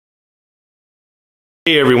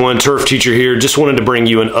Hey everyone, Turf Teacher here. Just wanted to bring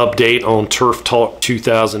you an update on Turf Talk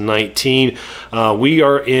 2019. We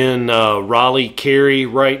are in Raleigh, Cary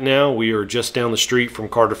right now. We are just down the street from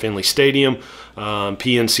Carter Finley Stadium,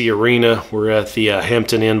 PNC Arena. We're at the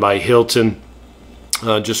Hampton Inn by Hilton.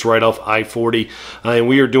 Just right off I-40, and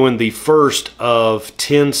we are doing the first of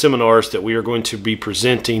 10 seminars that we are going to be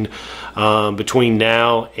presenting between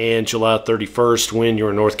now and July 31st when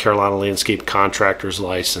your North Carolina landscape contractor's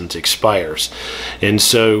license expires. And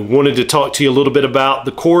so wanted to talk to you a little bit about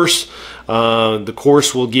the course. The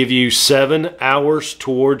course will give you 7 hours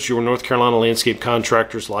towards your North Carolina landscape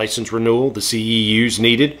contractor's license renewal, the CEUs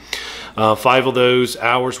needed. 5 of those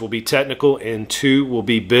hours will be technical and 2 will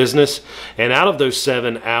be business. And out of those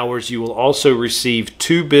 7 hours, you will also receive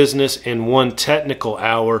 2 business and 1 technical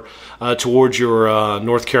hour towards your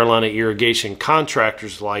North Carolina irrigation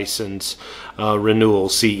contractor's license renewal,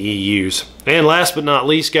 CEUs. And last but not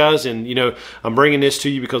least, guys, and you know, I'm bringing this to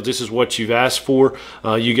you because this is what you've asked for.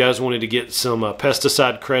 You guys wanted to get some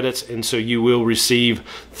pesticide credits, and so you will receive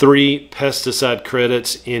 3 pesticide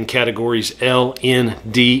credits in categories L, N,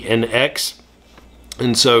 D, and X.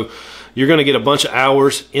 And so you're going to get a bunch of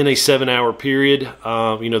hours in a 7-hour period.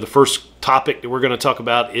 You know, the first topic that we're going to talk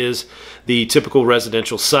about is the typical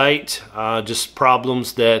residential site, just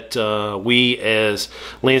problems that we as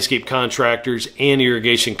landscape contractors and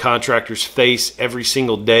irrigation contractors face every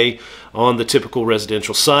single day on the typical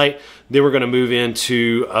residential site. Then we're going to move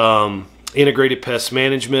into integrated pest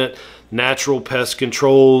management, natural pest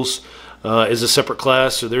controls, is a separate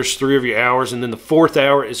class, so there's 3 of your hours. And then the 4th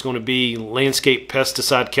hour is going to be landscape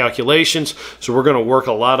pesticide calculations. So we're going to work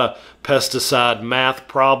a lot of pesticide math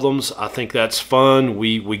problems. I think that's fun.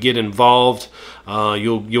 We get involved.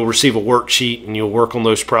 You'll receive a worksheet and you'll work on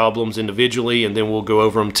those problems individually, and then we'll go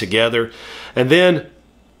over them together. And then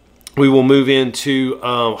we will move into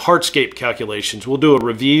hardscape calculations. We'll do a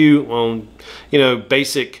review on, you know,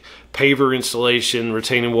 basic paver installation,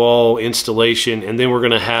 retaining wall installation, and then we're going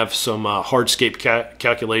to have some hardscape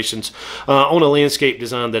calculations on a landscape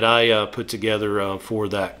design that I put together for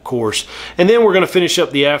that course. And then we're going to finish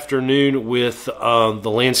up the afternoon with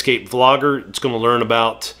the landscape vlogger. It's going to learn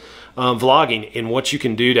about vlogging and what you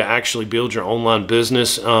can do to actually build your online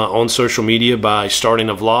business on social media by starting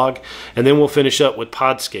a vlog. And then we'll finish up with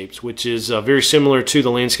Podscapes, which is very similar to the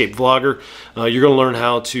landscape vlogger. You're going to learn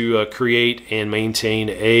how to create and maintain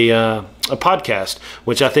a podcast,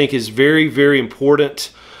 which I think is very, very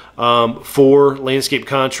important for landscape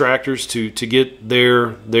contractors to get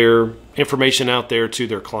their information out there to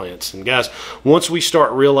their clients. And guys, once we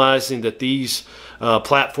start realizing that these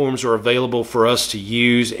platforms are available for us to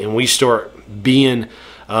use, and we start being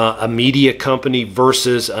a media company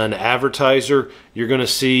versus an advertiser, you're going to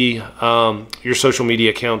see your social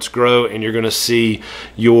media accounts grow, and you're going to see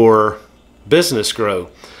your business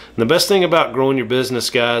grow. And the best thing about growing your business,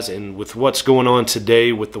 guys, and with what's going on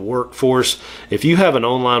today with the workforce, if you have an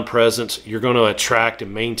online presence, you're going to attract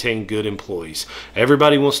and maintain good employees.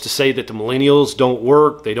 Everybody wants to say that the millennials don't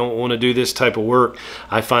work, they don't want to do this type of work.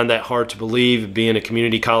 I find that hard to believe, being a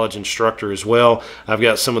community college instructor as well. I've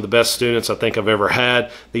got some of the best students I think I've ever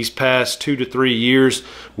had these past 2 to 3 years.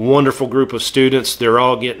 Wonderful group of students. They're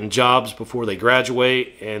all getting jobs before they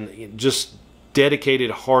graduate, and just dedicated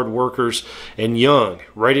hard workers and young,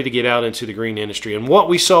 ready to get out into the green industry. And what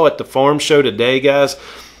we saw at the farm show today, guys,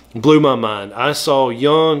 blew my mind. I saw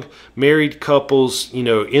young married couples, you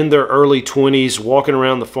know, in their early 20s walking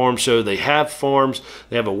around the farm show. They have farms,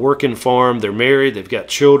 they have a working farm, they're married, they've got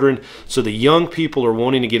children. So the young people are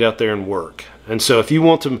wanting to get out there and work. And so if you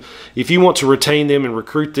want to retain them and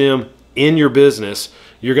recruit them in your business,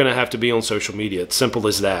 you're going to have to be on social media. It's simple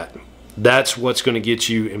as that. That's what's going to get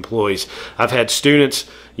you employees. I've had students,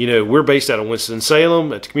 you know, we're based out of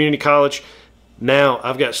Winston-Salem at the community college. Now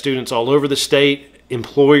I've got students all over the state.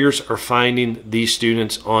 Employers are finding these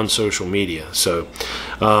students on social media. So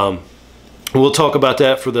we'll talk about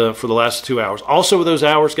that for the last 2 hours. Also with those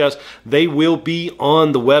hours, guys, they will be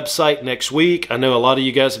on the website next week. I know a lot of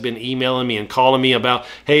you guys have been emailing me and calling me about,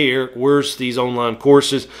 hey Eric, where's these online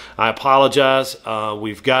courses? I apologize.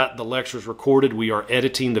 We've got the lectures recorded. We are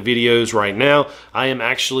editing the videos right now. I am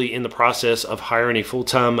actually in the process of hiring a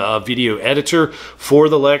full-time video editor for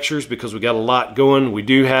the lectures because we got a lot going. We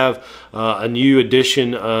do have a new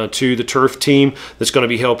addition to the Turf team that's going to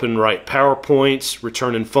be helping write PowerPoints,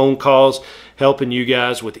 returning phone calls, helping you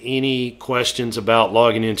guys with any questions about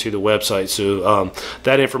logging into the website. So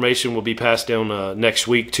that information will be passed down next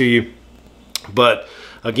week to you. But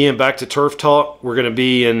again, back to Turf Talk. We're going to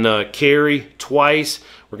be in Cary twice.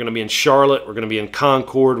 We're going to be in Charlotte. We're going to be in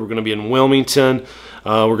Concord. We're going to be in Wilmington.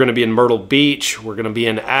 We're going to be in Myrtle Beach. We're going to be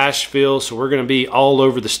in Asheville. So we're going to be all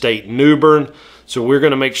over the state. New Bern. So we're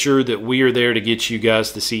going to make sure that we are there to get you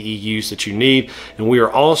guys the CEUs that you need. And we are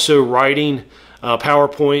also writing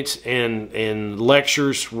PowerPoints and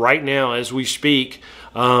lectures right now as we speak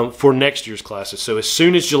for next year's classes. So as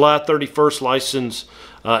soon as July 31st license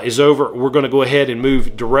is over, we're going to go ahead and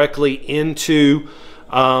move directly into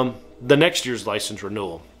the next year's license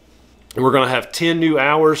renewal. And we're going to have 10 new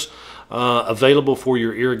hours available for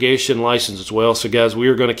your irrigation license as well. So guys, we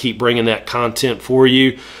are going to keep bringing that content for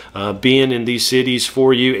you, being in these cities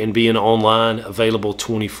for you, and being online available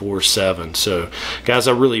 24/7. So guys,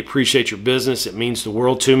 I really appreciate your business. It means the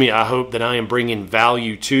world to me. I hope that I am bringing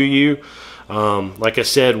value to you. Like I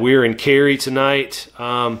said, we're in Cary tonight.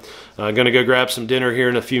 I'm going to go grab some dinner here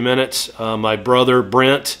in a few minutes. My brother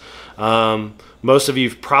Brent, most of you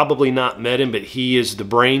have probably not met him, but he is the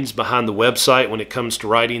brains behind the website when it comes to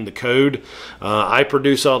writing the code. I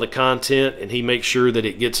produce all the content, and he makes sure that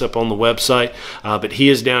it gets up on the website. But he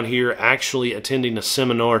is down here actually attending a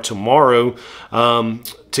seminar tomorrow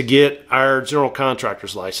to get our general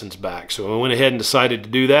contractor's license back. So we went ahead and decided to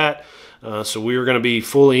do that. So we are going to be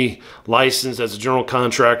fully licensed as a general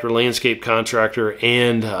contractor, landscape contractor,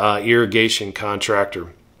 and irrigation contractor,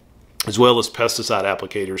 as well as pesticide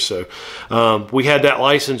applicators. So we had that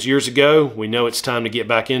license years ago. We know it's time to get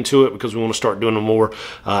back into it because we want to start doing more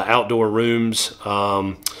outdoor rooms,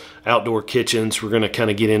 outdoor kitchens. We're going to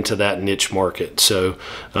kind of get into that niche market. So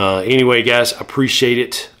anyway, guys, appreciate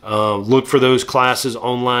it. Look for those classes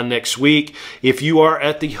online next week. If you are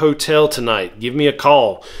at the hotel tonight, give me a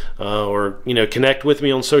call or connect with me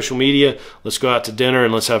on social media. Let's go out to dinner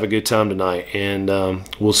and let's have a good time tonight. And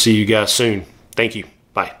we'll see you guys soon. Thank you.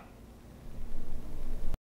 Bye.